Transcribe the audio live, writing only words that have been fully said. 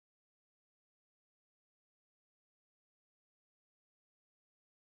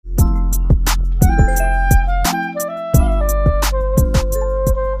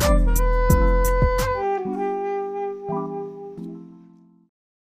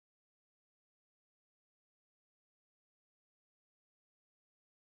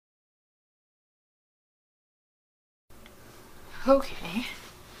Okay.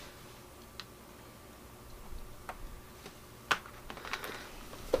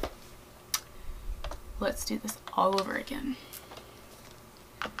 Let's do this all over again.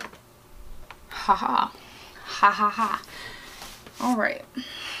 Ha ha. Ha ha ha. All right.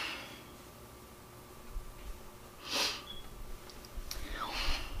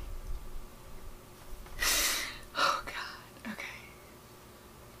 Oh God. Okay.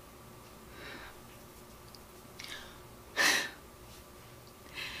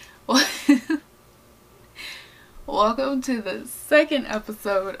 Well, welcome to the second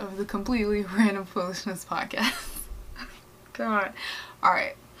episode of the Completely Random Foolishness podcast. God. All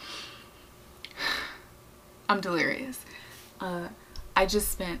right. I'm delirious. I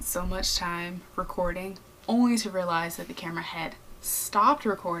just spent so much time recording only to realize that the camera had stopped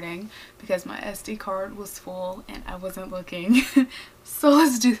recording because my SD card was full and I wasn't looking. So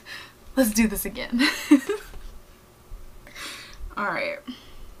let's do this again. All right.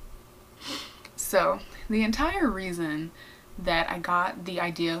 So the entire reason that I got the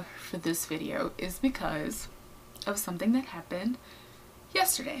idea for this video is because of something that happened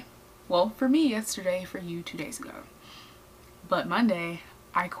yesterday. Well, for me yesterday, for you 2 days ago. But Monday,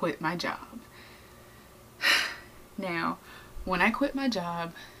 I quit my job. Now, when I quit my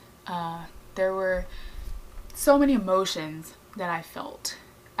job, there were so many emotions that I felt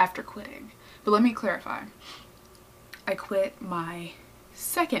after quitting. But let me clarify. I quit my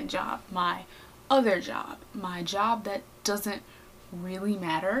second job, my other job, my job that doesn't really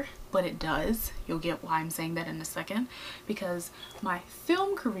matter, but it does. You'll get why I'm saying that in a second. Because my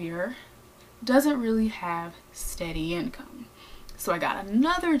film career doesn't really have steady income. So I got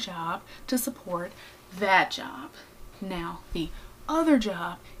another job to support that job. Now, the other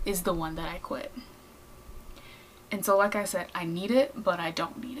job is the one that I quit. And so like I said, I need it, but I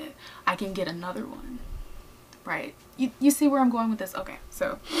don't need it. I can get another one, right? You see where I'm going with this? Okay,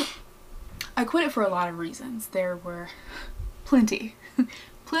 so I quit it for a lot of reasons. There were plenty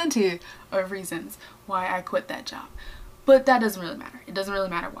of reasons why I quit that job. But that doesn't really matter. It doesn't really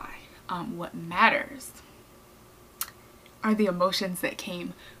matter why. What matters are the emotions that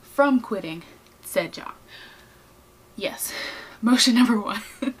came from quitting said job. Yes, emotion number one.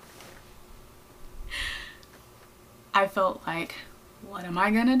 I felt like, what am I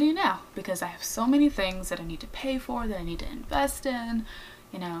gonna do now? Because I have so many things that I need to pay for, that I need to invest in.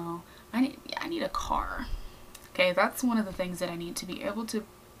 You know, I need a car. Okay, that's one of the things that I need to be able to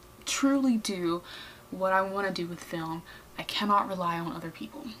truly do what I want to do with film. I cannot rely on other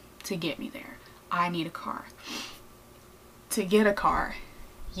people to get me there. I need a car. To get a car,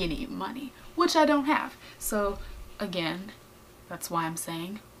 you need money, which I don't have. So again, that's why I'm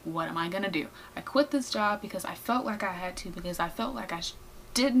saying, what am I gonna do? I quit this job because I felt like I had to, because I felt like I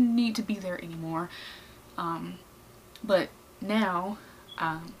didn't need to be there anymore. But now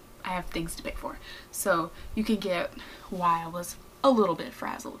I have things to pay for. So you can get why I was a little bit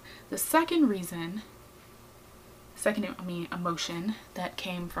frazzled. The second emotion that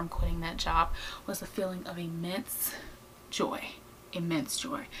came from quitting that job was a feeling of immense joy. Immense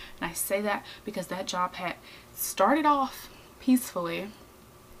joy. And I say that because that job had started off peacefully.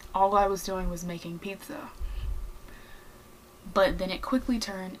 All I was doing was making pizza. But then it quickly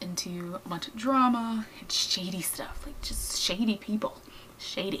turned into a bunch of drama and shady stuff. Like just shady people.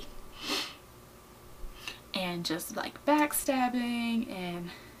 Shady. And just like backstabbing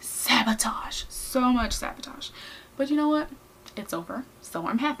and sabotage. So much sabotage. But you know what? It's over. So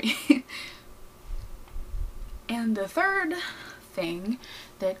I'm happy. And the third thing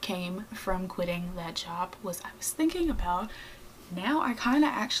that came from quitting that job was I was thinking about, now I kind of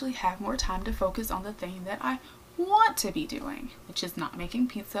actually have more time to focus on the thing that I want to be doing, which is not making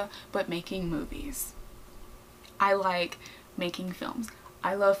pizza, but making movies. I like making films.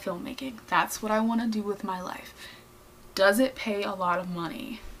 I love filmmaking. That's what I want to do with my life. Does it pay a lot of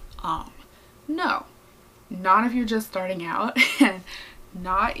money? No. Not if you're just starting out, and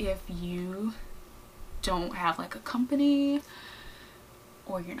not if you don't have like a company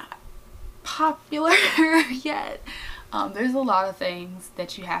or you're not popular yet. There's a lot of things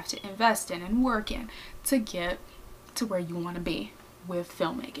that you have to invest in and work in to get to where you want to be with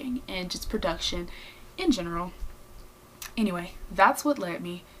filmmaking and just production in general. Anyway, that's what led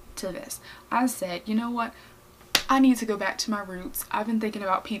me to this. I said, you know what? I need to go back to my roots. I've been thinking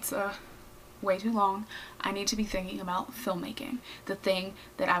about pizza way too long. I need to be thinking about filmmaking, the thing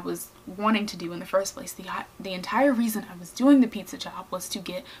that I was wanting to do in the first place. The entire reason I was doing the pizza job was to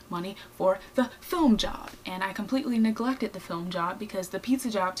get money for the film job, and I completely neglected the film job because the pizza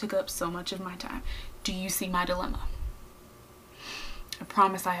job took up so much of my time. Do you see my dilemma? I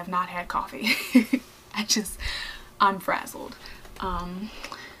promise I have not had coffee. I'm frazzled.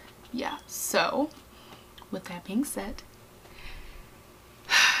 Yeah, so with that being said,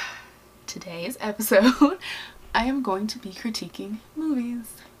 today's episode, I am going to be critiquing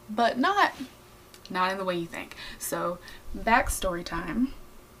movies, but not in the way you think. So, backstory time.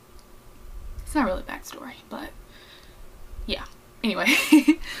 It's not really backstory, but yeah. Anyway,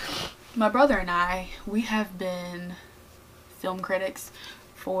 my brother and I, we have been film critics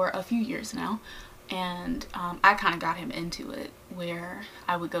for a few years now, and I kind of got him into it, where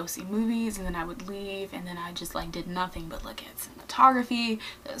I would go see movies and then I would leave, and then I just like did nothing but look at cinematography,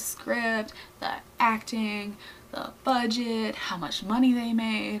 the script, the acting, the budget, how much money they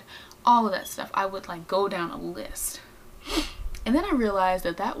made, all of that stuff. I would like go down a list, and then I realized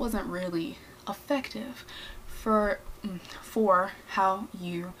that that wasn't really effective for how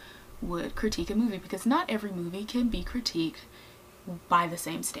you would critique a movie, because not every movie can be critiqued by the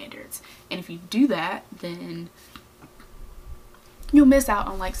same standards, and if you do that, then you'll miss out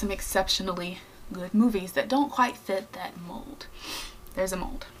on like some exceptionally good movies that don't quite fit that mold. There's a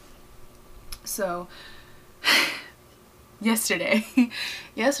mold. So yesterday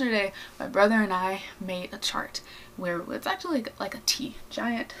my brother and I made a chart where it's actually like a T,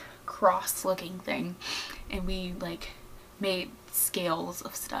 giant cross looking thing, and we like made scales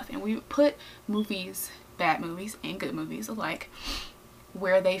of stuff, and we put movies, bad movies and good movies alike,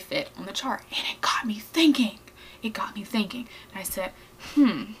 where they fit on the chart. And it got me thinking. And I said,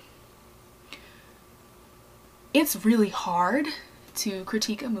 it's really hard to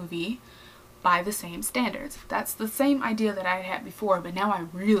critique a movie by the same standards. That's the same idea that I had before, but now I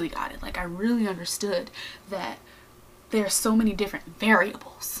really got it. Like, I really understood that there are so many different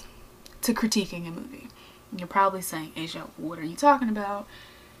variables to critiquing a movie. And you're probably saying, Asia, what are you talking about?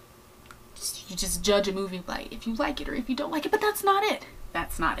 You just judge a movie by if you like it or if you don't like it, but that's not it.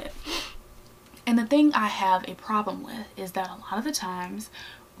 That's not it. And the thing I have a problem with is that a lot of the times,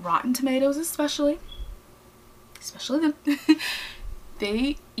 Rotten Tomatoes especially them,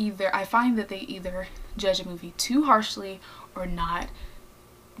 I find that they either judge a movie too harshly or not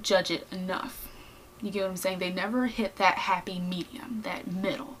judge it enough. You get what I'm saying? They never hit that happy medium, that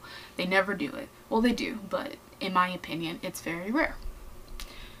middle. They never do it. Well, they do, but in my opinion, it's very rare.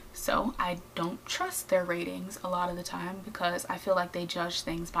 So I don't trust their ratings a lot of the time, because I feel like they judge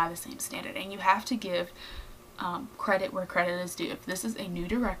things by the same standard. And you have to give credit where credit is due. If this is a new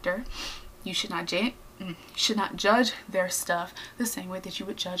director, you should not judge their stuff the same way that you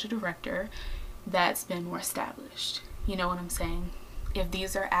would judge a director that's been more established. You know what I'm saying? If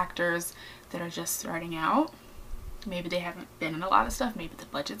these are actors that are just starting out, maybe they haven't been in a lot of stuff, maybe the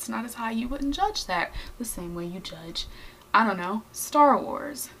budget's not as high, you wouldn't judge that the same way you judge, I don't know, Star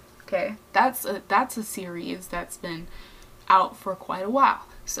Wars. Okay, that's a series that's been out for quite a while,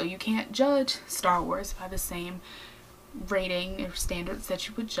 so you can't judge Star Wars by the same rating or standards that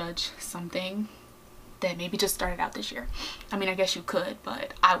you would judge something that maybe just started out this year. I mean, I guess you could,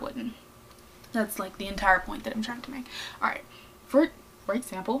 but I wouldn't. That's like the entire point that I'm trying to make. Alright, for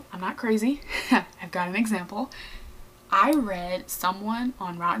example, I'm not crazy. I've got an example. I read someone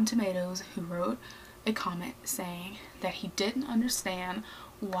on Rotten Tomatoes who wrote a comment saying that he didn't understand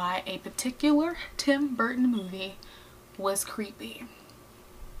why a particular Tim Burton movie was creepy.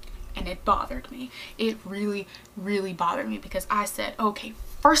 And it bothered me. It really, really bothered me, because I said, okay,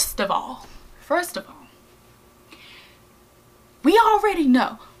 first of all, we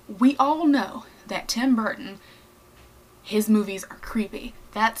all know that Tim Burton, his movies are creepy.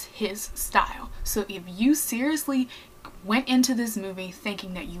 That's his style. So if you seriously went into this movie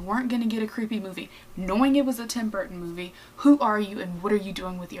thinking that you weren't going to get a creepy movie, knowing it was a Tim Burton movie, who are you and what are you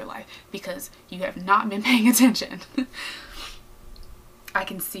doing with your life? Because you have not been paying attention. I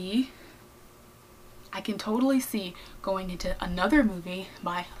can totally see going into another movie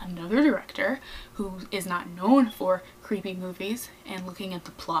by another director who is not known for creepy movies and looking at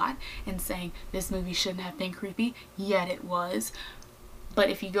the plot and saying this movie shouldn't have been creepy, yet it was. But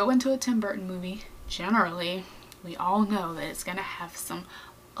if you go into a Tim Burton movie, generally, we all know that it's going to have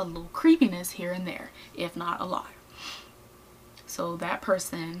a little creepiness here and there, if not a lot. So that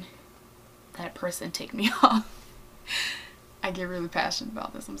person ticked me off. I get really passionate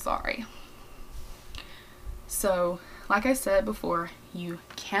about this, I'm sorry. So, like I said before, you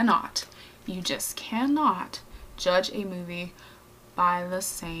just cannot judge a movie by the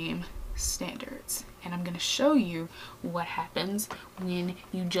same standards. And I'm going to show you what happens when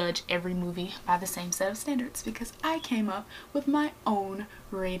you judge every movie by the same set of standards, because I came up with my own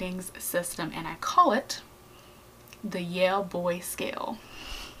ratings system and I call it the Yeah Boy Scale.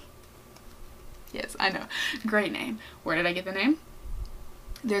 Yes, I know. Great name. Where did I get the name?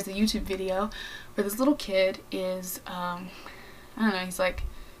 there's a YouTube video where this little kid is, I don't know, he's like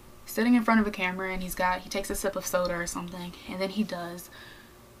sitting in front of a camera and he takes a sip of soda or something, and then he does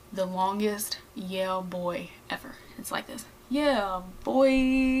the longest yeah boy ever. It's like this, yeah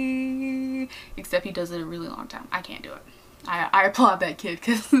boy, except he does it a really long time. I can't do it. I applaud that kid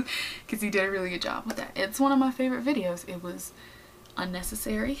because he did a really good job with that. It's one of my favorite videos. It was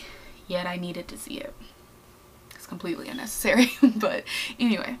unnecessary, yet I needed to see it. It's completely unnecessary. But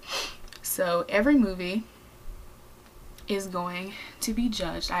anyway, so every movie is going to be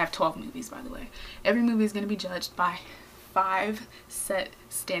judged. I have 12 movies, by the way. Every movie is going to be judged by 5 set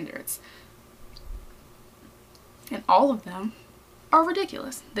standards. And all of them are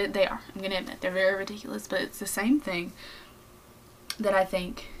ridiculous. They are. I'm going to admit. They're very ridiculous. But it's the same thing that I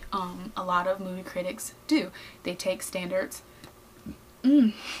think a lot of movie critics do. They take standards.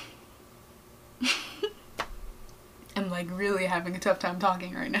 I'm like really having a tough time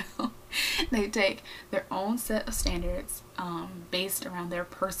talking right now. They take their own set of standards based around their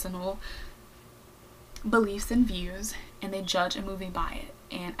personal beliefs and views, and they judge a movie by it.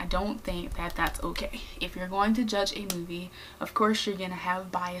 And I don't think that that's okay. If you're going to judge a movie, of course you're gonna have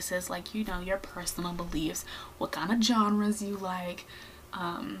biases, like, you know, your personal beliefs, what kind of genres you like,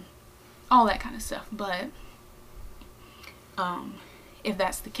 all that kind of stuff. But if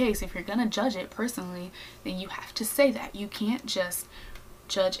that's the case, if you're gonna judge it personally, then you have to say that. You can't just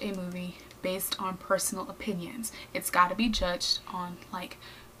judge a movie based on personal opinions. It's got to be judged on like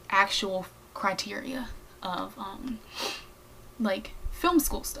actual criteria of like film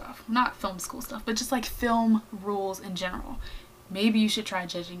school stuff. Not film school stuff, but just like film rules in general. Maybe you should try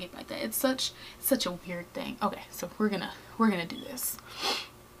judging it like that. It's such a weird thing. Okay, so we're gonna do this.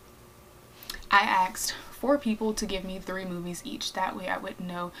 I asked 4 people to give me 3 movies each. That way I would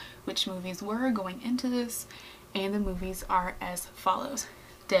know which movies were going into this. And the movies are as follows: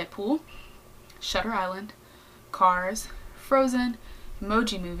 Deadpool, Shutter Island, Cars, Frozen,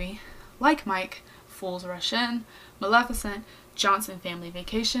 Emoji Movie, Like Mike, Fools Rush In, Maleficent, Johnson Family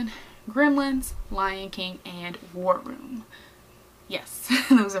Vacation, Gremlins, Lion King, and War Room. Yes,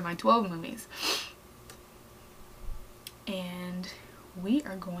 those are my 12 movies. And we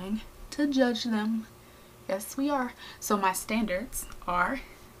are going to judge them. Yes, we are. So my standards are,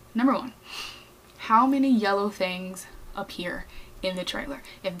 number 1, how many yellow things appear in the trailer.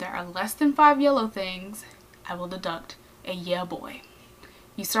 If there are less than 5 yellow things, I will deduct a yeah boy.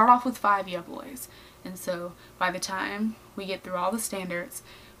 You start off with 5 yeah boys, and so by the time we get through all the standards,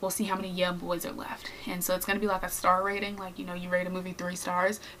 we'll see how many yeah boys are left. And so it's going to be like a star rating, like, you know, you rate a movie 3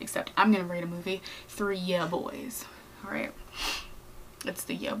 stars, except I'm going to rate a movie 3 yeah boys. Alright, it's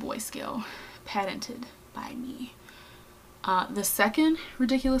the yeah boy scale, patented by me. The second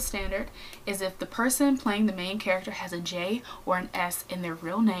ridiculous standard is if the person playing the main character has a J or an S in their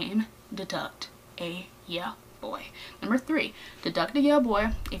real name, deduct a yeah boy. Number 3, deduct a yeah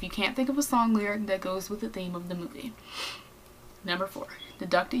boy if you can't think of a song lyric that goes with the theme of the movie. Number 4,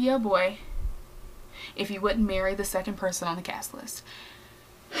 deduct a yeah boy if you wouldn't marry the second person on the cast list.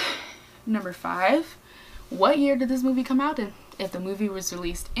 Number 5, what year did this movie come out in? If the movie was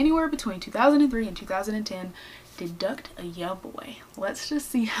released anywhere between 2003 and 2010, deduct a yeah boy. Let's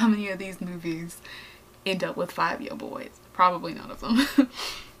just see how many of these movies end up with 5 yeah boys. Probably none of them.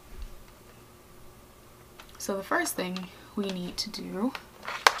 So the first thing we need to do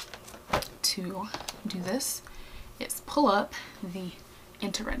this is pull up the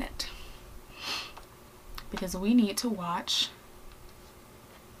internet, because we need to watch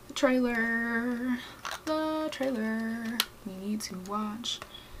the trailer. We need to watch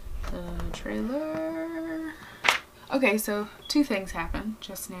the trailer. Okay, so 2 things happened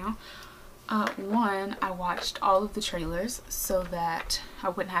just now. 1, I watched all of the trailers so that I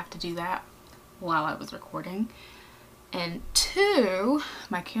wouldn't have to do that while I was recording. And 2,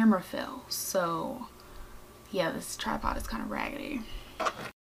 my camera fell. So yeah, this tripod is kind of raggedy.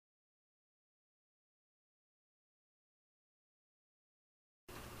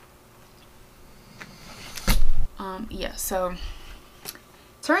 Yeah, so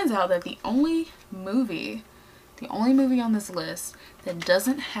turns out that the only movie on this list that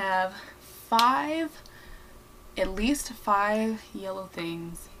doesn't have at least 5 yellow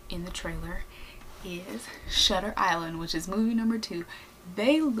things in the trailer is Shutter Island, which is movie number 2.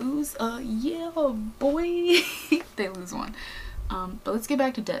 They lose a yeah boy. They lose 1. But let's get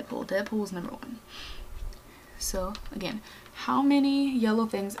back to Deadpool. Deadpool was number 1. So again, how many yellow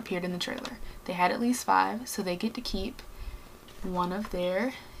things appeared in the trailer? They had at least 5, so they get to keep one of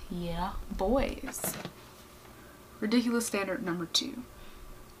their yeah boys. Ridiculous standard number 2.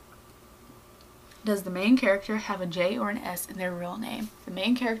 Does the main character have a J or an S in their real name? The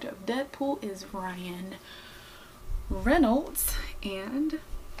main character of Deadpool is Ryan Reynolds, and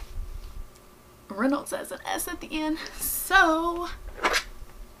Reynolds has an S at the end, so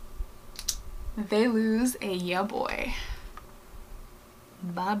they lose a yeah boy.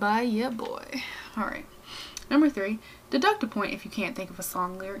 Bye bye yeah boy. Alright. Number 3. Deduct a point if you can't think of a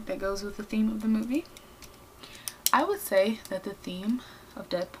song lyric that goes with the theme of the movie. I would say that the theme of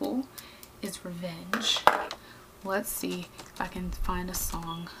Deadpool is revenge. Let's see if I can find a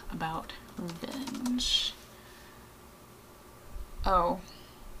song about revenge. Oh,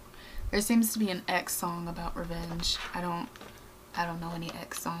 there seems to be an X song about revenge. I don't know any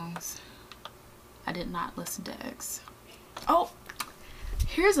X songs. I did not listen to X. Oh,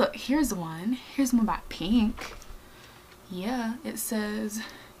 here's one. Here's one by Pink. Yeah, it says,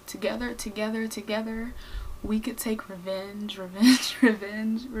 together, together, together, we could take revenge, revenge,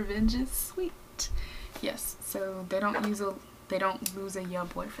 revenge, revenge is sweet. Yes, so they don't lose a yeah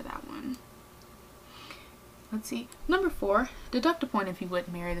boy for that one. Let's see. Number 4, deduct a point if you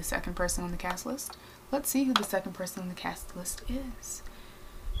wouldn't marry the second person on the cast list. Let's see who the second person on the cast list is.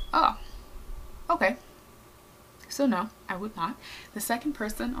 Oh, okay. So no, I would not. The second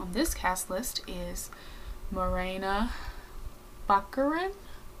person on this cast list is Morena Baccarin.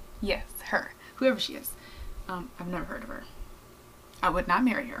 Yes, her. Whoever she is. I've never heard of her. I would not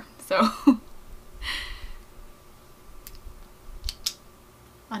marry her. So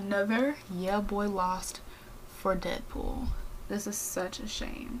another yeah boy lost for Deadpool. This is such a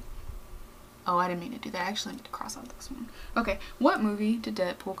shame. Oh, I didn't mean to do that. I actually need to cross out this one. Okay, what movie did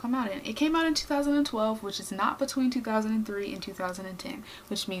Deadpool come out in? It came out in 2012, which is not between 2003 and 2010,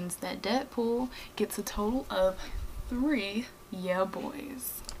 which means that Deadpool gets a total of 3 yeah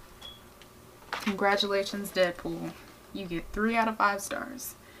boys. Congratulations, Deadpool. You get 3 out of 5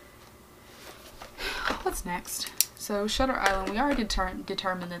 stars. What's next? So, Shutter Island, we already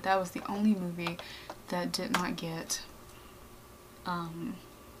determined that that was the only movie that did not get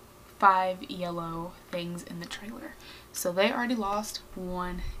 5 yellow things in the trailer. So they already lost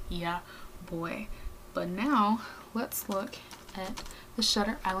 1 yeah boy. But now, let's look at the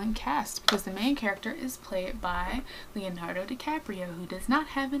Shutter Island cast, because the main character is played by Leonardo DiCaprio, who does not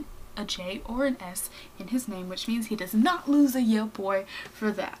have a J or an S in his name, which means he does not lose a yeah boy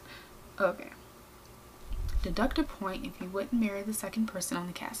for that. Okay. Deduct a point if you wouldn't marry the second person on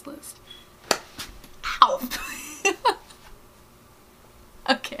the cast list. Ow!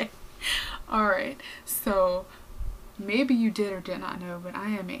 Okay. Alright. So, maybe you did or did not know, but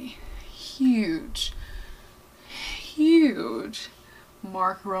I am a huge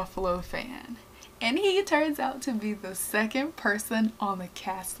Mark Ruffalo fan. And he turns out to be the second person on the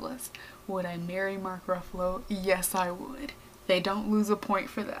cast list. Would I marry Mark Ruffalo? Yes, I would. They don't lose a point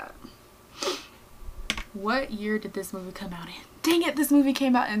for that. What year did this movie come out in? Dang it, this movie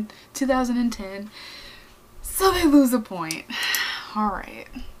came out in 2010. So they lose a point. Alright.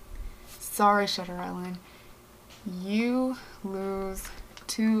 Sorry, Shutter Island. You lose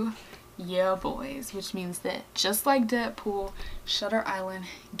 2 yeah boys, which means that just like Deadpool, Shutter Island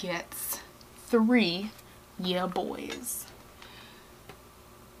gets 3 yeah boys.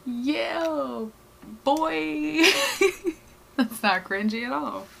 Yeah, boy. That's not cringy at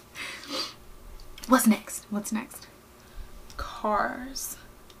all. What's next? What's next? Cars.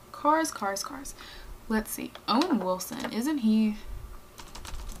 Cars, cars, cars. Let's see. Owen Wilson, isn't he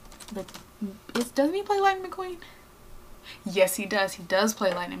doesn't he play Lightning McQueen? Yes, he does. He does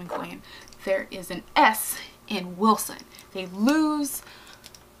play Lightning McQueen. There is an S in Wilson. They lose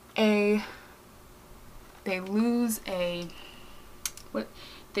a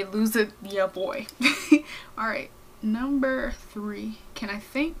yeah boy. Alright, number 3. Can I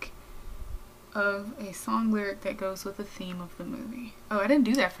think of a song lyric that goes with the theme of the movie? Oh, I didn't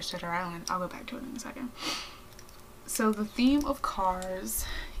do that for Shutter Island. I'll go back to it in a second. So the theme of Cars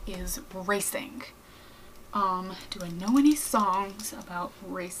is racing. Do I know any songs about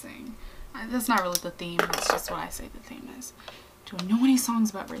racing? That's not really the theme, that's just what I say the theme is. Do I know any songs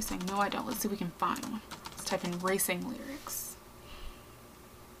about racing? No, I don't. Let's see if we can find one. Let's type in racing lyrics.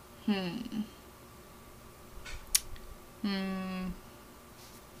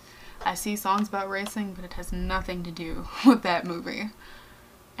 I see songs about racing, but it has nothing to do with that movie.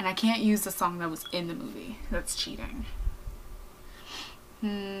 And I can't use the song that was in the movie. That's cheating.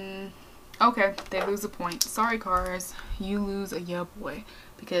 Okay, they lose a point. Sorry, Cars. You lose a yeah boy.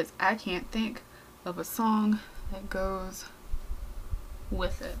 Because I can't think of a song that goes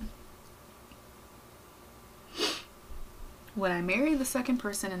with it. Would I marry the second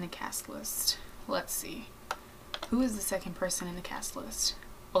person in the cast list? Let's see. Who is the second person in the cast list?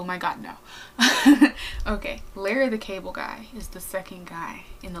 Oh my god, no. Okay, Larry the Cable Guy is the second guy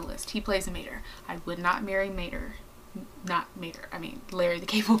in the list. He plays Mater. I would not marry Mater. Not Mater, I mean Larry the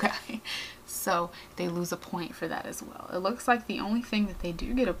Cable Guy. So they lose a point for that as well. It looks like the only thing that they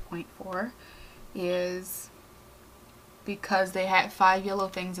do get a point for is because they had 5 yellow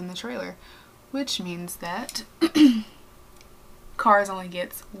things in the trailer, which means that Cars only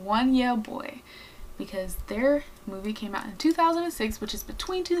gets 1 yeah boy, because their movie came out in 2006, which is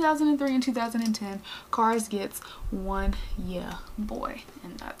between 2003 and 2010. Cars gets 1 yeah boy,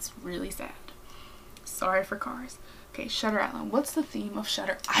 and that's really sad. Sorry for Cars. Okay, Shutter Island. What's the theme of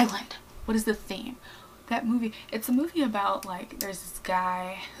Shutter Island? What is the theme? That movie, it's a movie about, like, there's this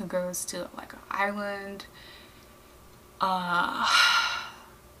guy who goes to like an island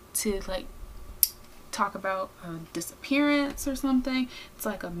to like talk about a disappearance or something. It's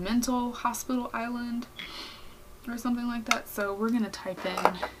like a mental hospital island or something like that. So we're gonna type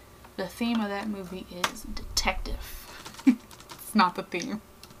in, the theme of that movie is detective. It's not the theme.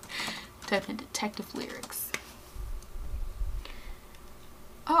 Type in detective lyrics.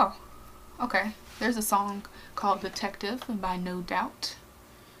 Oh, okay. There's a song called Detective by No Doubt.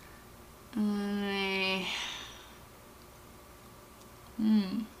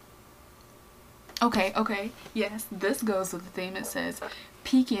 Okay, yes, this goes with the theme. It says,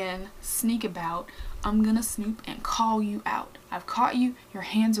 peek in, sneak about, I'm gonna snoop and call you out. I've caught you, your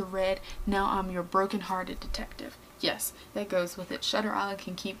hands are red, now I'm your broken-hearted detective. Yes, that goes with it. Shutter Island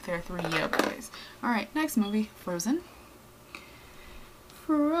can keep their 3 yeah boys. Alright, next movie, Frozen.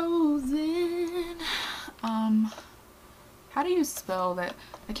 Frozen. How do you spell that?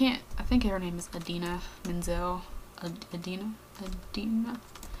 I think her name is Idina Menzel. Idina.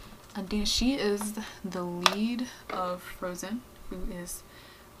 She is the lead of Frozen, who is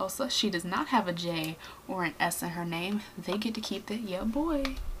Elsa. She does not have a J or an S in her name. They get to keep that yeah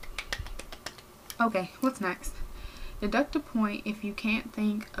boy. Okay, what's next? Deduct a point if you can't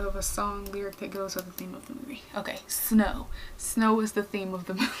think of a song lyric that goes with the theme of the movie. Okay, snow. Snow is the theme of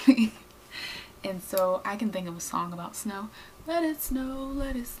the movie. And so I can think of a song about snow. Let it snow,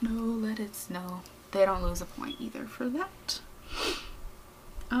 let it snow, let it snow. They don't lose a point either for that.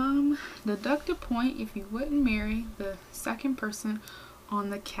 Deduct a point if you wouldn't marry the second person on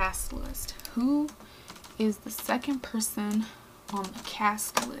the cast list. Who is the second person on the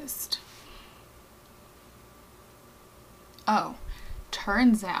cast list? Oh,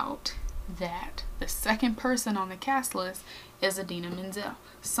 turns out that the second person on the cast list is Idina Menzel.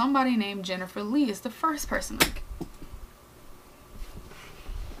 Somebody named Jennifer Lee is the first person. Like,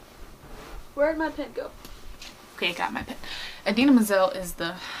 where'd my pen go? Okay, I got my pen. Idina Menzel is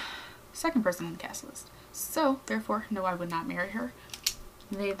the second person on the cast list. So, therefore, no, I would not marry her.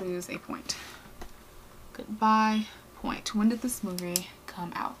 They lose a point. Goodbye. Point. When did this movie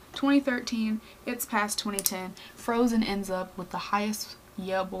come out? 2013. It's past 2010. Frozen ends up with the highest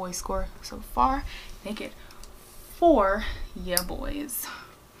yeah boy score so far. They get 4 yeah boys.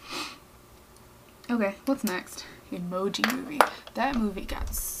 Okay, what's next? Emoji Movie. That movie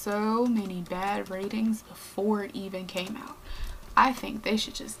got so many bad ratings before it even came out. I think they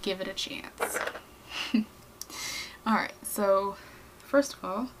should just give it a chance. Alright, so first of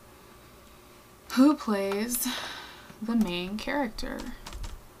all, who plays the main character?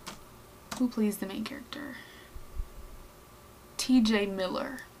 Who plays the main character? T.J.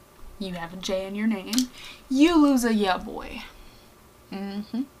 Miller. You have a J in your name. You lose a yeah boy.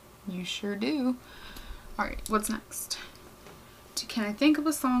 You sure do. Alright, what's next? Can I think of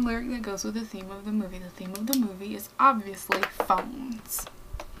a song lyric that goes with the theme of the movie? The theme of the movie is obviously phones.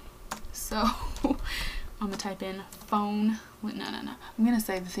 So, I'm going to type in phone. No. I'm going to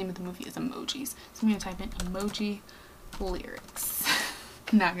say the theme of the movie is emojis. So I'm going to type in emoji lyrics.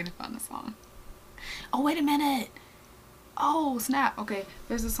 Not going to find the song. Oh, wait a minute. Oh, snap. Okay,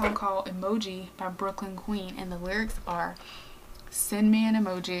 there's a song called Emoji by Brooklyn Queen, and the lyrics are, send me an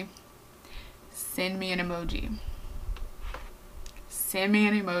emoji. Send me an emoji. Send me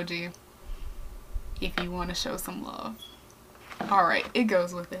an emoji if you want to show some love. Alright, it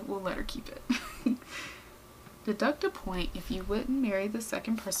goes with it. We'll let her keep it. Deduct a point if you wouldn't marry the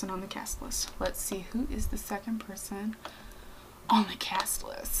second person on the cast list. Let's see, who is the second person on the cast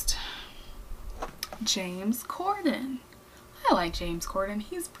list? James Corden. I like James Corden.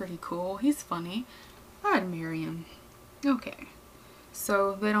 He's pretty cool. He's funny. I'd marry him. Okay,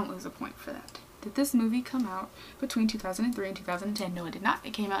 so they don't lose a point for that. Did this movie come out between 2003 and 2010? No, it did not.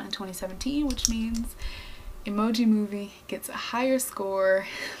 It came out in 2017, which means Emoji Movie gets a higher score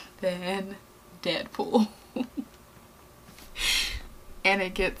than Deadpool. And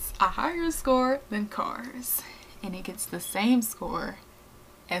it gets a higher score than Cars. And it gets the same score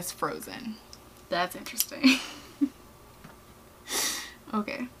as Frozen. That's interesting.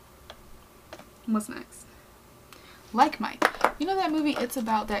 Okay. What's next? Like Mike. You know that movie? It's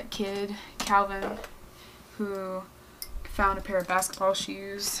about that kid, Calvin, who found a pair of basketball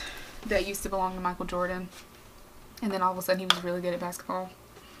shoes that used to belong to Michael Jordan. And then all of a sudden he was really good at basketball.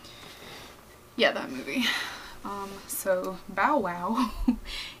 Yeah, that movie. So Bow Wow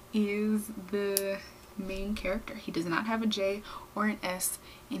is the main character. He does not have a J or an S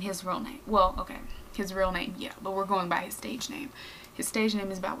in his real name. Well, okay, his real name, yeah, but we're going by his stage name. His stage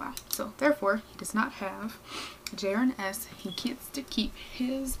name is Bow Wow. So therefore, he does not have a J or an S. He gets to keep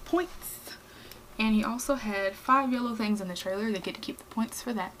his points. And he also had 5 yellow things in the trailer. They get to keep the points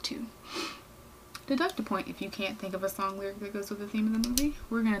for that too. Deduct a point if you can't think of a song lyric that goes with the theme of the movie.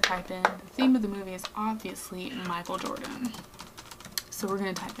 We're going to type in, the theme of the movie is obviously Michael Jordan. So we're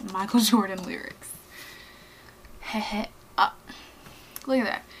going to type in Michael Jordan lyrics. Look at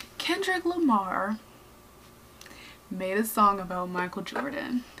that. Kendrick Lamar made a song about Michael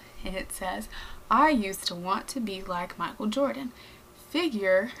Jordan. And it says, I used to want to be like Michael Jordan.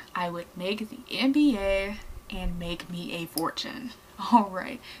 Figure I would make the NBA and make me a fortune.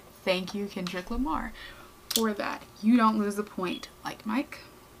 Alright. Thank you, Kendrick Lamar, for that. You don't lose a point, like Mike.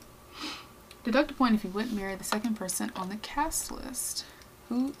 Deduct a point if you wouldn't marry the second person on the cast list.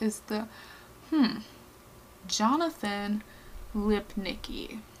 Who is the... Jonathan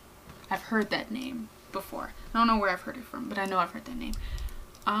Lipnicki. I've heard that name before. I don't know where I've heard it from, but I know I've heard that name.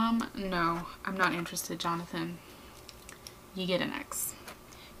 No. I'm not interested, Jonathan. You get an X.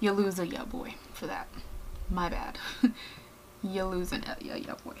 You lose a yeah boy for that. My bad. You lose an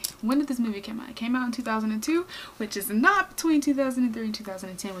yeah boy. When did this movie come out? It came out in 2002, which is not between 2003 and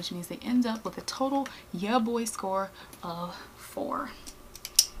 2010, which means they end up with a total yeah boy score of 4.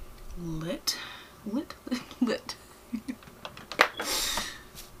 Lit.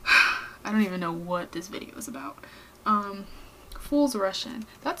 I don't even know what this video is about. Fools Rush In.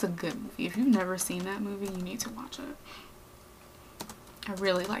 That's a good movie. If you've never seen that movie, you need to watch it. I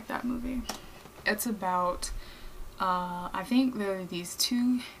really like that movie. It's about I think there are these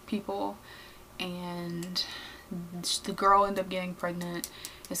 2 people and the girl ended up getting pregnant,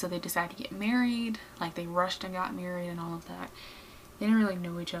 and so they decided to get married. Like, they rushed and got married and all of that. They didn't really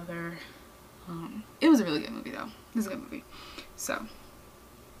know each other. It was a really good movie though. It was a good movie. So,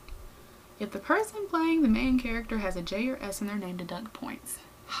 if the person playing the main character has a J or S in their name, deduct points.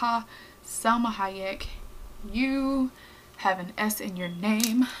 Ha, Salma Hayek, you have an S in your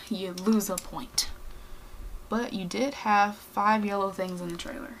name, you lose a point. But you did have 5 yellow things in the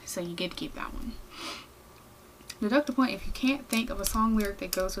trailer, so you get to keep that one. Deduct a point if you can't think of a song lyric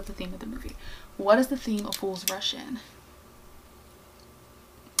that goes with the theme of the movie. What is the theme of Fools Rush In?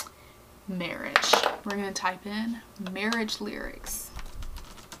 Marriage. We're going to type in marriage lyrics.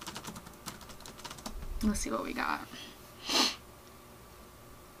 Let's see what we got.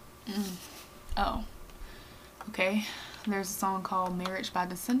 Oh. Okay. There's a song called Marriage by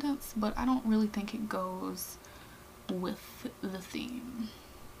Descendants, but I don't really think it goes with the theme.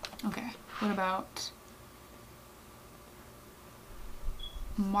 Okay, what about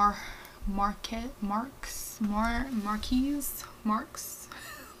Marquise? I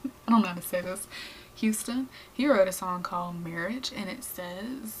don't know how to say this. Houston. He wrote a song called Marriage, and it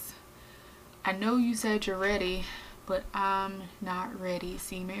says, I know you said you're ready, but I'm not ready.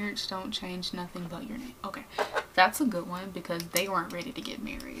 See, marriage don't change nothing but your name. Okay, that's a good one because they weren't ready to get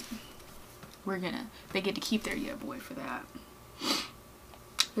married. They get to keep their yeah boy for that.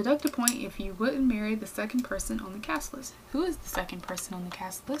 Deduct a point if you wouldn't marry the second person on the cast list. Who is the second person on the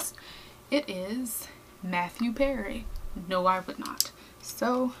cast list? It is Matthew Perry. No, I would not.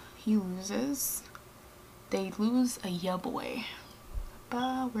 So he loses. They lose a yeah boy.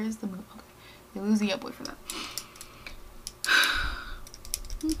 Where's the movie? Okay. They lose a yeah boy for that.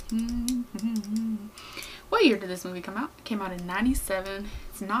 What year did this movie come out? It came out in 97.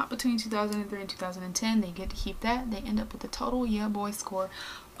 It's not between 2003 and 2010. They get to keep that. They end up with a total yeah boy score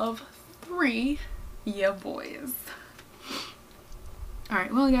of 3 yeah boys.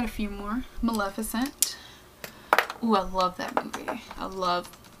 Alright, we only got a few more. Maleficent. Ooh, I love that movie. I love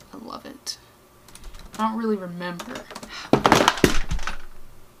it. I don't really remember.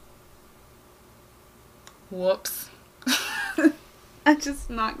 Whoops. I just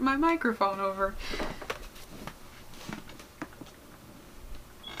knocked my microphone over.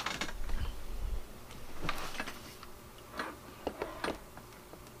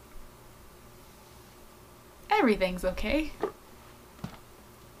 Everything's okay.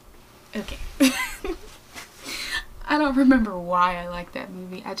 Okay. I don't remember why I liked that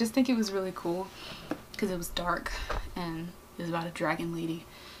movie. I just think it was really cool because it was dark and is about a dragon lady.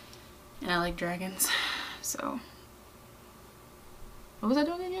 And I like dragons. So, what was I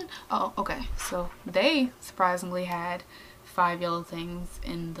doing again? Oh, okay. So, they surprisingly had 5 yellow things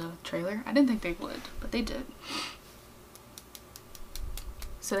in the trailer. I didn't think they would, but they did.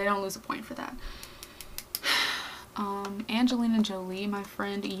 So, they don't lose a point for that. Angelina Jolie, my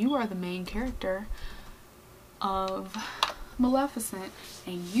friend, you are the main character of Maleficent,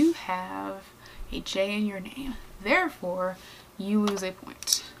 and you have a J in your name. Therefore, you lose a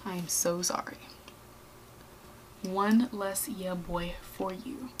point. I am so sorry. 1 less yeah boy for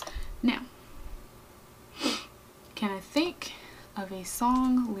you. Now, can I think of a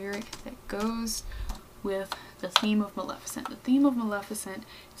song lyric that goes with the theme of Maleficent? The theme of Maleficent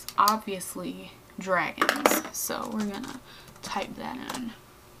is obviously dragons, so we're gonna type that in.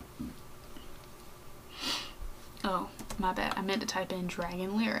 Oh, my bad. I meant to type in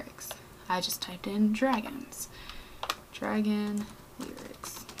dragon lyrics. I just typed in dragons. Dragon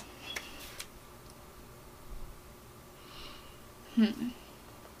lyrics. I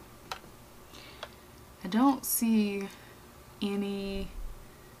don't see any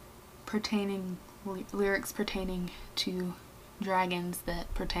lyrics pertaining to dragons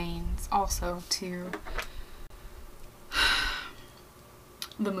that pertains also to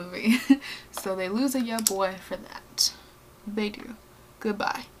the movie. So they lose a yeah boy for that. They do.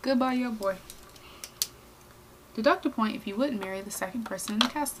 Goodbye. Goodbye, yeah boy. Deduct a point if you wouldn't marry the second person in the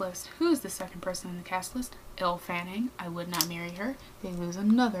cast list. Who is the second person in the cast list? Elle Fanning. I would not marry her. They lose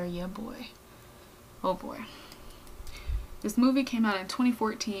another yeah boy. Oh boy. This movie came out in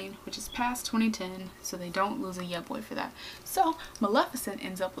 2014, which is past 2010, so they don't lose a yeah boy for that. So Maleficent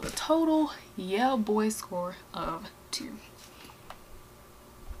ends up with a total yeah boy score of 2.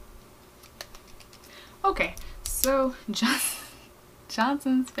 Okay, so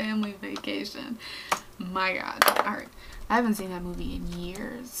Johnson's Family Vacation. My god. Alright. I haven't seen that movie in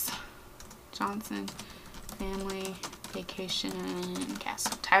years. Johnson Family Vacation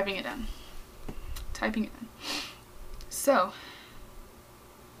cast. Typing it in. Typing it in. So,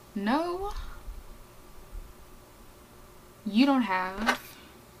 no, you don't have,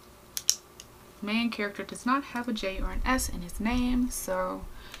 main character does not have a J or an S in his name, so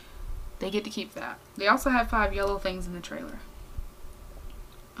they get to keep that. They also have 5 yellow things in the trailer.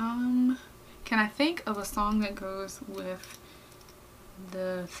 Can I think of a song that goes with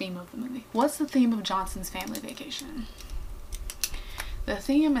the theme of the movie? What's the theme of Johnson's Family Vacation? The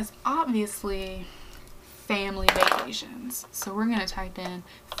theme is obviously family vacations. So we're going to type in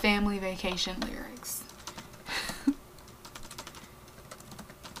family vacation lyrics.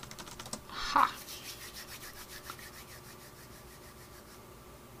 Ha.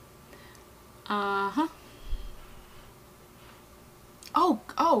 Uh-huh.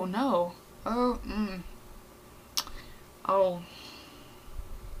 Oh no. Oh.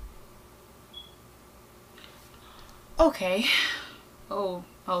 Okay. Oh,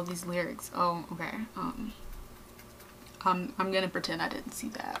 these lyrics. Oh, okay. I'm gonna pretend I didn't see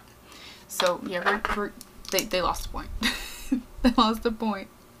that. So yeah, they lost a point. They lost a point.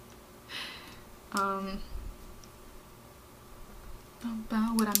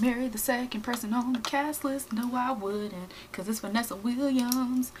 Would I marry the second person on the cast list? No, I wouldn't, cause it's Vanessa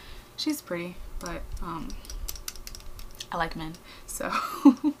Williams. She's pretty, but I like men, so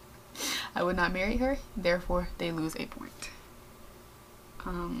I would not marry her. Therefore, they lose a point.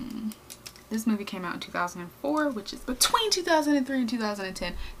 This movie came out in 2004, which is between 2003 and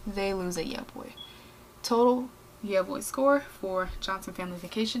 2010. They lose a yeah boy. Total yeah boy score for Johnson Family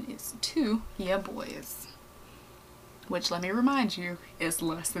Vacation is 2 yeah boys. Which, let me remind you, is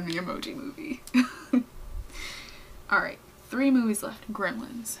less than the Emoji Movie. Alright, 3 movies left.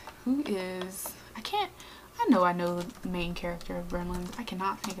 Gremlins. Who is... I know the main character of Gremlins. I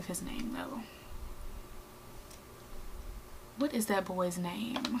cannot think of his name, though. What is that boy's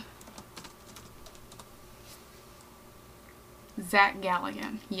name? Zach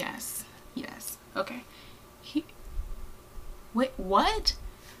Galligan. Yes. Yes. Okay. Wait, what?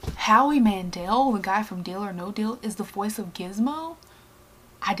 Howie Mandel, the guy from Deal or No Deal, is the voice of Gizmo?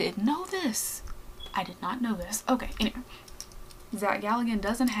 I didn't know this. I did not know this. Okay, anyway. Zach Galligan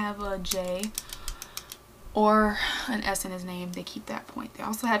doesn't have a J or an S in his name. They keep that point. They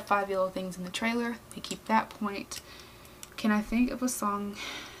also had 5 yellow things in the trailer. They keep that point. Can I think of a song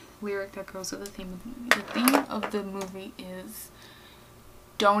lyric that goes with the theme of the movie? The theme of the movie is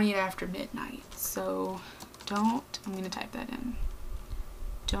Don't Eat After Midnight. So, I'm going to type that in.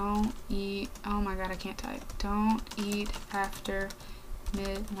 Don't eat, oh my god, I can't type. Don't eat after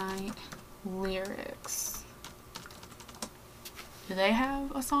midnight lyrics. Do they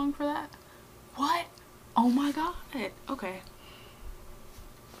have a song for that? What? Oh my god. Okay.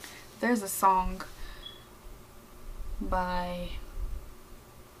 there's a song by,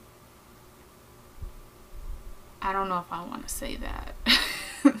 I don't know if I want to say that.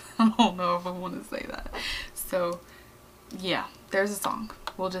 I don't know if I want to say that. So yeah, there's a song.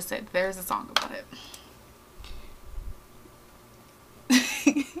 We'll just say there's a song about it.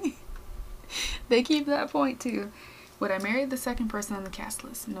 They keep that point too. Would I marry the second person on the cast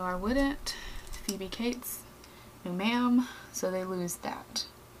list? No, I wouldn't. Phoebe Cates. No, ma'am. So they lose that.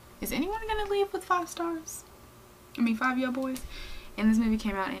 Is anyone gonna leave with 5 stars? I mean, 5 yeah boys. And this movie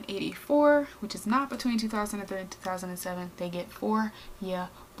came out in '84, which is not between 2003 and 2007. They get 4 yeah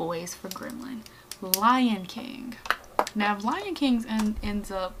boys for Gremlin. Lion King. Now, if Lion King ends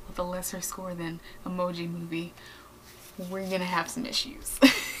up with a lesser score than Emoji Movie, we're gonna have some issues.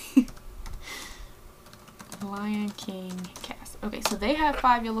 Lion King cast. Okay, so they have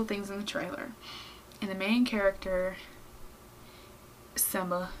 5 yellow things in the trailer. And the main character,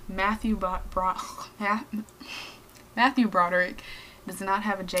 Simba, Matthew Broderick, does not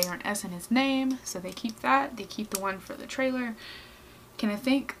have a J or an S in his name, so they keep that. They keep the one for the trailer. Can I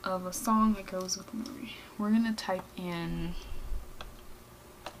think of a song that goes with the movie? We're gonna type in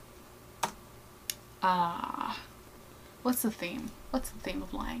what's the theme? What's the theme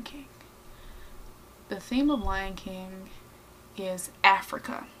of Lion King? The theme of Lion King is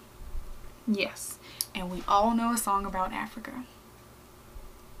Africa. Yes, and we all know a song about Africa.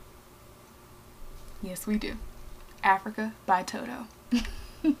 Yes, we do. Africa by Toto.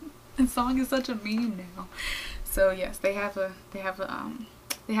 The song is such a meme now. So yes, they have a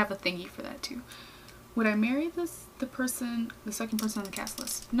thingy for that too. Would I marry the second person on the cast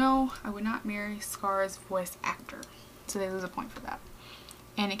list? No, I would not marry Scar's voice actor. So they lose a point for that.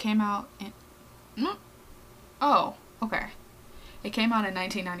 And it came out in oh, okay. It came out in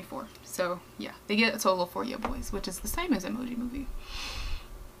 1994. So yeah, they get a total of 4 yeah boys, which is the same as Emoji Movie.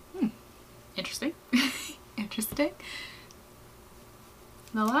 Interesting. Interesting.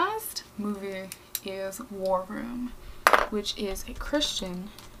 The last movie is War Room, which is a Christian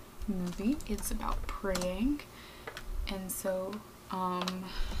movie. It's about praying. And so,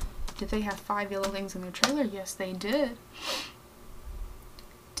 did they have 5 yellow things in their trailer? Yes, they did.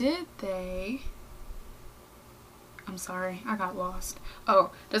 Did they? I'm sorry, I got lost.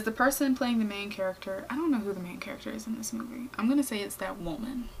 Oh, does the person playing the main character, I don't know who the main character is in this movie. I'm gonna say it's that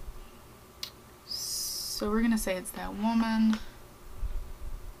woman. So we're gonna say it's that woman.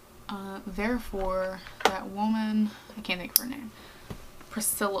 Therefore, that woman, I can't think of her name.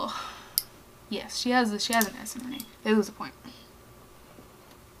 Priscilla. Yes, she has an S in her name. They lose a point.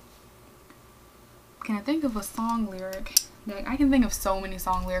 Can I think of a song lyric? I can think of so many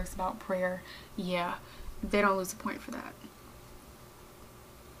song lyrics about prayer. Yeah, they don't lose a point for that.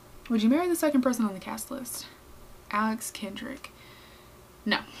 Would you marry the second person on the cast list? Alex Kendrick.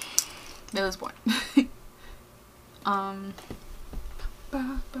 No, they lose a point.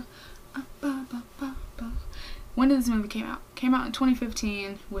 When did this movie came out? Came out in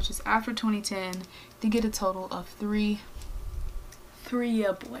 2015, which is after 2010. They get a total of 3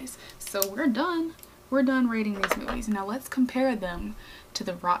 yeah boys. So we're done. We're done rating these movies. Now let's compare them to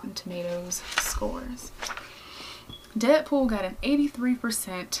the Rotten Tomatoes scores. Deadpool got an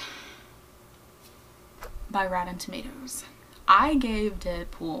 83% by Rotten Tomatoes. I gave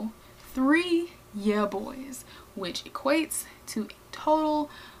Deadpool 3 yeah boys, which equates to a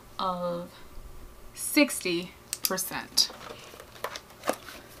total of 60%.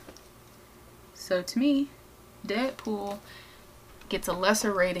 So to me, Deadpool gets a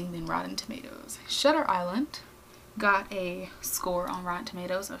lesser rating than Rotten Tomatoes. Shutter Island got a score on Rotten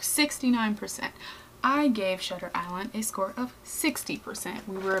Tomatoes of 69%. I gave Shutter Island a score of 60%.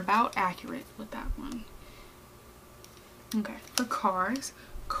 We were about accurate with that one. Okay, for Cars.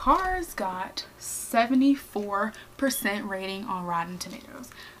 Cars got 74% rating on Rotten Tomatoes.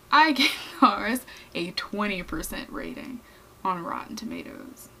 I gave Cars a 20% rating on Rotten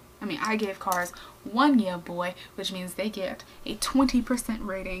Tomatoes. I mean, I gave Cars 1 yeah boy, which means they get a 20%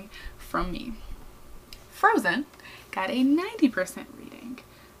 rating from me. Frozen got a 90% rating.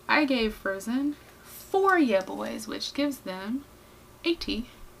 I gave Frozen 4 yeah boys, which gives them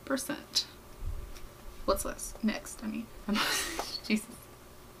 80%. What's this? Next, I mean, Jesus.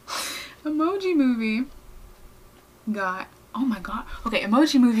 Emoji Movie got, oh my god, okay,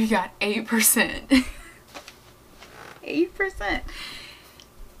 Emoji Movie got 8%. 8%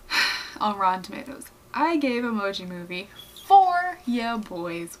 on Rotten Tomatoes. I gave Emoji Movie 4 yeah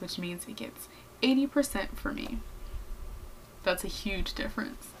boys, which means it gets 80% for me. That's a huge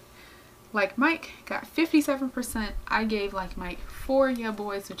difference. Like Mike got 57%. I gave Like Mike 4 yeah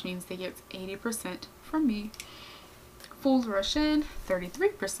boys, which means they get 80% from me. Fools Rush In,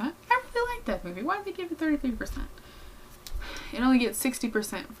 33%. I really like that movie. Why did they give it 33%? It only gets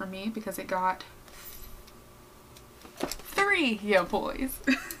 60% from me because it got 3 yeah boys.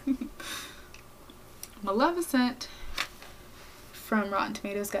 Maleficent from Rotten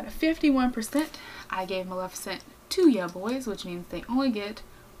Tomatoes got a 51%. I gave Maleficent 2 yeah boys, which means they only get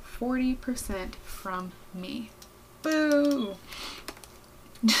 40% from me. Boo!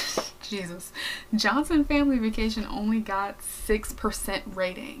 Jesus. Johnson Family Vacation only got 6%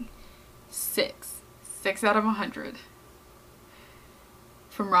 rating. 6 out of 100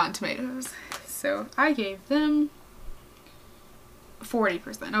 from Rotten Tomatoes. So I gave them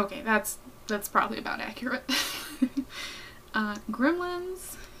 40%. Okay, that's probably about accurate.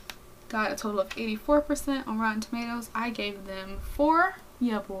 Gremlins got a total of 84% on Rotten Tomatoes. I gave them 4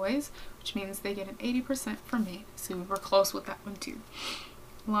 yeah boys, which means they get an 80% from me. So we were close with that one too.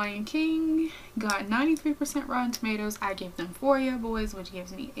 Lion King got 93% Rotten Tomatoes. I gave them 4 yeah boys, which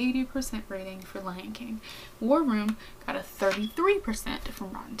gives me 80% rating for Lion King. War Room got a 33%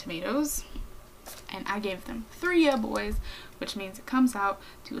 from Rotten Tomatoes, and I gave them 3 yeah boys, which means it comes out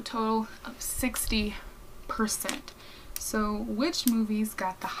to a total of 60%. So which movies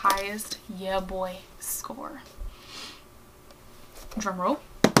got the highest yeah boy score? Drum roll.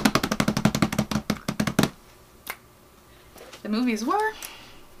 The movies were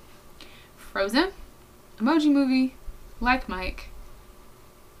Frozen, Emoji Movie, Like Mike,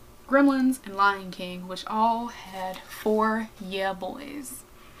 Gremlins, and Lion King, which all had 4 yeah boys.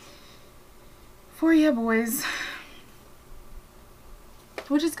 4 yeah boys,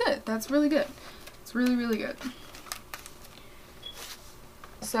 which is good. That's really good. It's really, really good.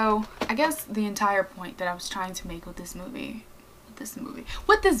 So I guess the entire point that I was trying to make with this movie,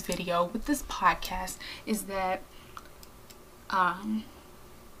 with this video, with this podcast, is that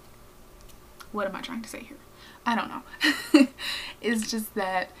what am I trying to say here? I don't know. It's just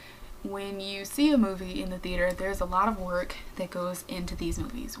that when you see a movie in the theater, there's a lot of work that goes into these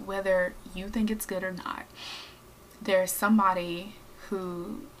movies, whether you think it's good or not. There's somebody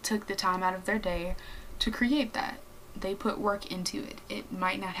who took the time out of their day to create that. They put work into it. It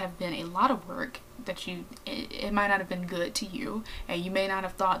might not have been a lot of work that it might not have been good to you, and you may not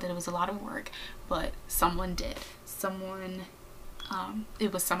have thought that it was a lot of work, but someone did.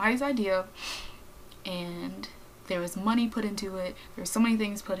 It was somebody's idea, and there was money put into it. There's so many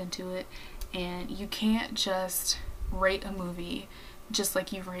things put into it, and you can't just rate a movie just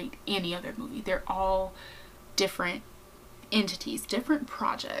like you rate any other movie. They're all different entities, different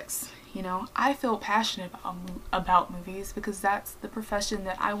projects. You know, I feel passionate about movies because that's the profession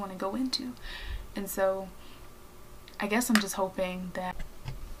that I want to go into. And so I guess I'm just hoping that,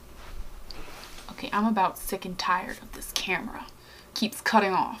 okay, I'm about sick and tired of this camera. Keeps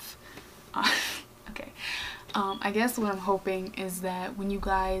cutting off. Okay. I guess what I'm hoping is that when you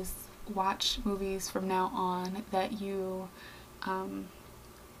guys watch movies from now on, that you,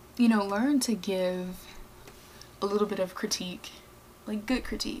 you know, learn to give a little bit of critique, like good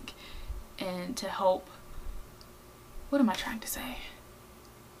critique, and to help, what am I trying to say?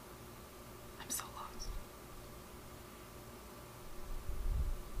 I'm so lost.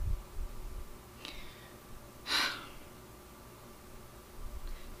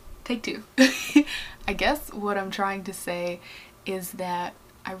 Take 2. I guess what I'm trying to say is that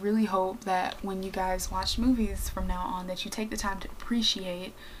I really hope that when you guys watch movies from now on, that you take the time to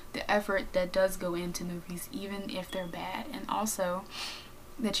appreciate the effort that does go into movies, even if they're bad, and also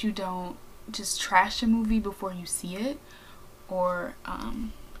that you don't just trash a movie before you see it, or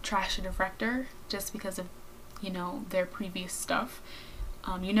trash a director just because of, you know, their previous stuff.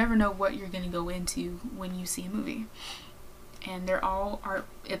 You never know what you're gonna go into when you see a movie, and they're all art.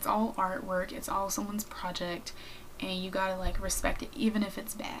 It's all artwork. It's all someone's project, and you gotta like respect it, even if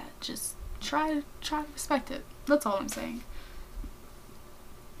it's bad. Just try to respect it. That's all I'm saying.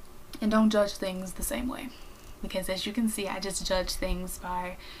 And don't judge things the same way, because as you can see, I just judge things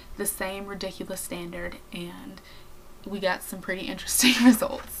by the same ridiculous standard, and we got some pretty interesting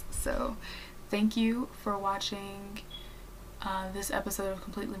results. So thank you for watching this episode of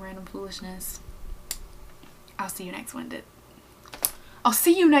Completely Random Foolishness. I'll see you next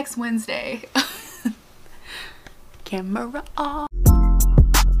Wednesday. Camera off.